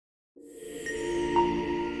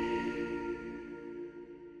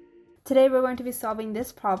Today we're going to be solving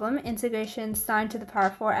this problem, integration sine to the power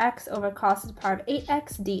of 4x over cos to the power of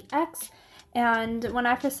 8x dx. And when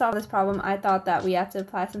I first saw this problem, I thought that we had to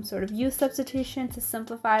apply some sort of u substitution to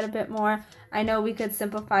simplify it a bit more. I know we could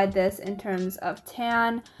simplify this in terms of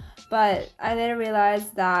tan, but I later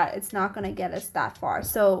realized that it's not going to get us that far.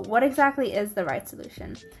 So what exactly is the right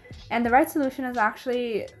solution? And the right solution is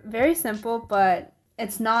actually very simple, but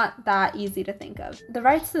it's not that easy to think of. The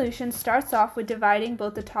right solution starts off with dividing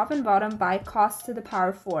both the top and bottom by cos to the power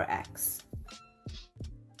of 4x.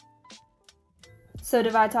 So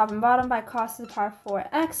divide top and bottom by cos to the power of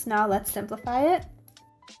 4x. Now let's simplify it.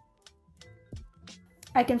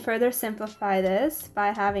 I can further simplify this by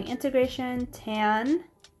having integration tan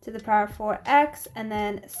to the power of 4x and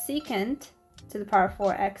then secant to the power of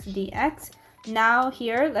 4x dx. Now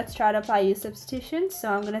here, let's try to apply u substitution.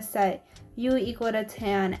 So I'm going to say u equal to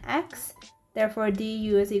tan x, therefore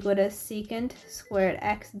du is equal to secant squared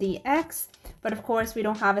x dx. But of course we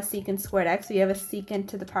don't have a secant squared x, we have a secant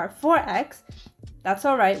to the power of 4x. That's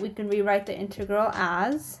alright, we can rewrite the integral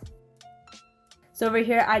as, so over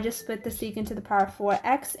here I just split the secant to the power of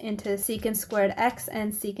 4x into secant squared x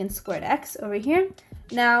and secant squared x over here.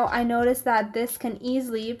 Now I notice that this can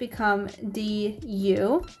easily become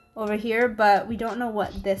du over here, but we don't know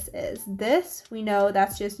what this is. This, we know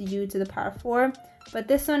that's just u to the power of 4, but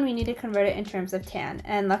this one we need to convert it in terms of tan,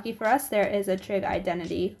 and lucky for us there is a trig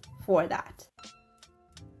identity for that.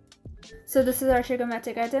 So this is our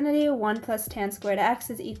trigonometric identity, 1 plus tan squared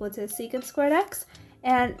x is equal to secant squared x,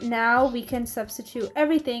 and now we can substitute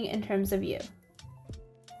everything in terms of u.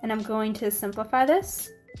 And I'm going to simplify this.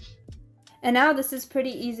 And now this is pretty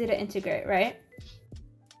easy to integrate, right?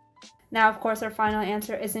 Now, of course, our final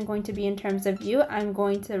answer isn't going to be in terms of u. I'm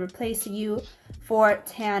going to replace u for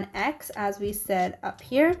tan x, as we said up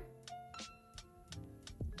here.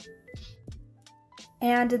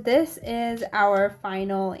 And this is our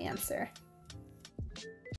final answer.